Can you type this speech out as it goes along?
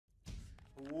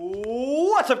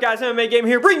What's up, guys? MMAGAME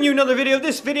here, bringing you another video.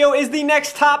 This video is the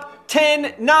next top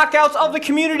 10 knockouts of the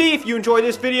community. If you enjoyed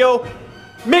this video,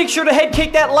 make sure to head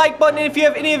kick that like button. And if you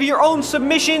have any of your own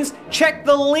submissions, check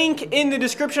the link in the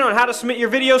description on how to submit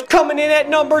your videos. Coming in at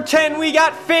number 10, we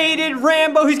got Faded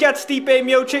Rambo. He's got Stipe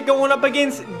Miocic going up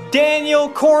against Daniel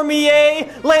Cormier.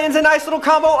 Lands a nice little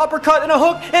combo, uppercut and a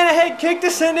hook and a head kick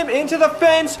to send him into the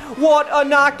fence. What a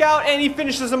knockout. And he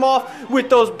finishes him off with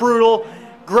those brutal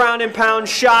ground and pound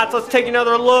shots. Let's take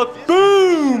another look.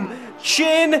 Boom!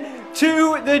 Chin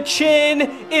to the chin.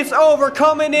 It's over.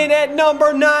 Coming in at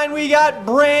number 9, we got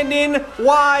Brandon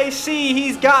YC.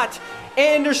 He's got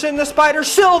Anderson the Spider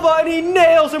Silva, and he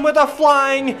nails him with a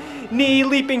flying knee,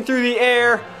 leaping through the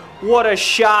air. What a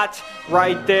shot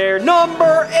right there.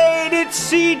 Number 8, it's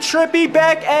C Trippy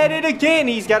back at it again.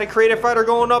 He's got a creative fighter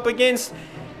going up against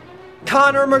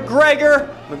Conor McGregor.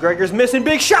 McGregor's missing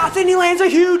big shots, and he lands a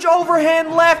huge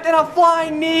overhand left and a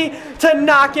flying knee to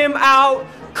knock him out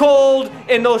cold,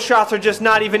 and those shots are just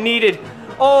not even needed.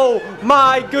 Oh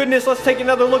my goodness, let's take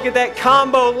another look at that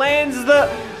combo. Lands the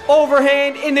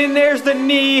overhand, and then there's the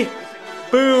knee.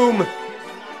 Boom.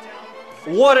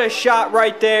 What a shot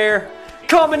right there.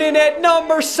 Coming in at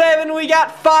number 7, we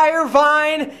got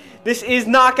Firevine. This is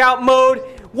knockout mode.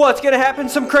 What's going to happen?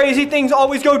 Some crazy things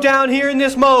always go down here in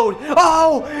this mode.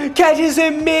 Oh, catches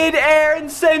him mid-air and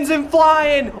sends him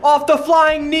flying. Off the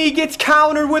flying knee, gets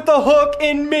countered with a hook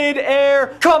in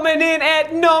mid-air. Coming in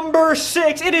at number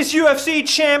 6, it is UFC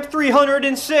champ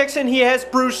 306, and he has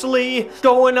Bruce Lee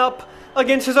going up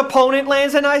against his opponent.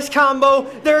 Lands a nice combo.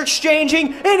 They're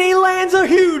exchanging, and he lands a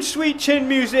huge sweet chin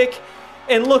music.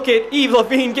 And look at Eve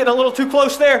Levine getting a little too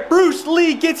close there. Bruce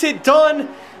Lee gets it done.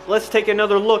 Let's take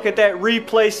another look at that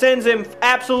replay. Sends him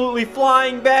absolutely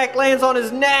flying back. Lands on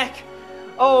his neck.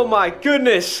 Oh my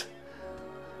goodness.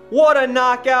 What a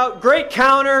knockout. Great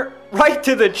counter right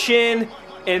to the chin.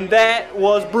 And that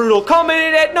was brutal. Coming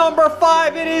in at number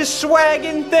 5, it is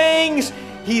Swaggin' Things.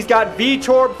 He's got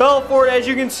Vitor Belfort, as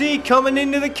you can see, coming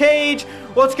into the cage.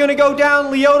 What's going to go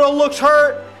down? Lyoto looks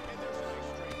hurt.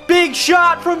 Big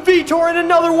shot from Vitor, and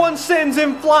another one sends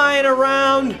him flying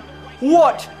around.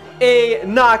 What a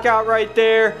knockout right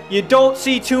there. You don't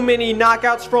see too many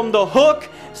knockouts from the hook,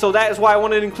 so that is why I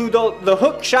wanted to include the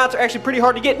hook shots are actually pretty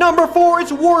hard to get. Number 4,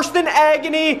 it's Worse Than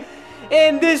Agony,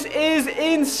 and this is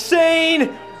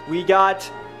insane. We got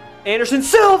Anderson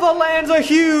Silva lands a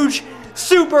huge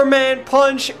Superman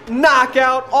punch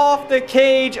knockout off the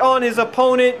cage on his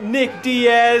opponent, Nick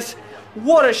Diaz.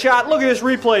 What a shot. Look at this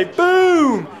replay.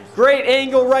 Boom! Great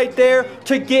angle right there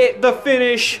to get the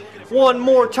finish. One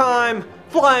more time.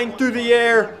 Flying through the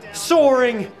air,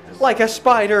 soaring like a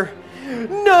spider.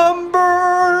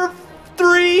 Number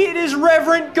 3, it is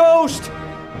Reverend Ghost.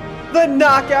 The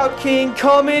Knockout King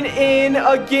coming in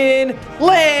again.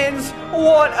 Lands.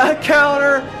 What a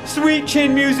counter. Sweet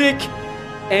chin music.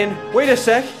 And wait a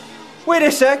sec. Wait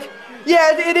a sec.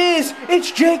 Yeah, it is.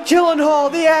 It's Jake Gyllenhaal,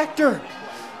 the actor.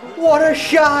 What a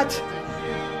shot.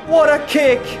 What a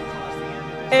kick.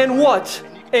 And what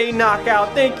a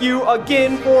knockout. Thank you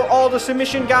again for all the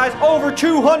submission, guys. Over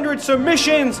 200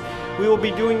 submissions. We will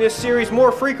be doing this series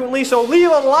more frequently, so leave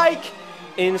a like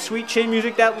and sweet chin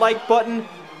music, that like button,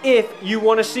 if you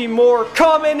want to see more.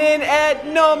 Coming in at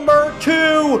number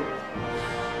 2,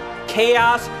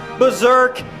 Chaos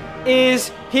Berserk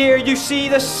is here. You see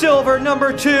the silver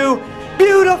number 2.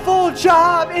 Beautiful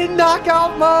job in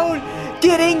knockout mode,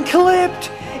 getting clipped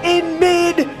in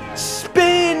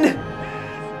mid-spin.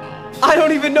 I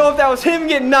don't even know if that was him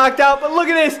getting knocked out, but look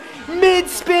at this.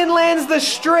 Mid-spin lands the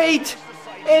straight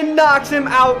and knocks him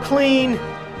out clean.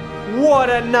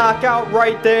 What a knockout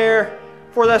right there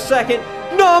for the second.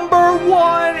 Number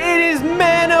 1, it is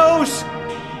Manos.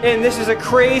 And this is a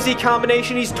crazy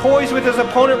combination. He's toys with his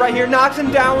opponent right here. Knocks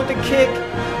him down with a kick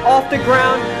off the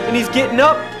ground, and he's getting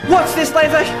up. What's this?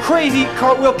 Lands a crazy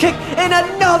cartwheel kick, and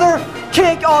another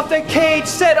kick off the cage,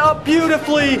 set up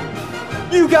beautifully.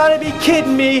 You gotta be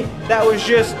kidding me. That was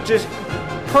just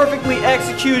perfectly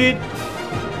executed.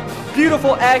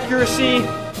 Beautiful accuracy.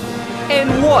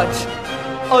 And what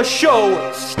a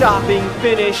show-stopping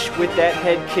finish with that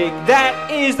head kick. That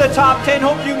is the top 10.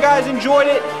 Hope you guys enjoyed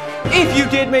it. If you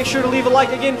did, make sure to leave a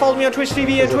like. Again, follow me on Twitch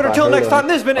TV and Twitter. Till next time,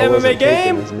 this has been MMA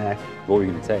Game. What were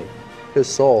you gonna take? His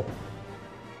soul.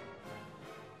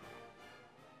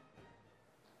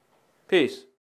 Peace.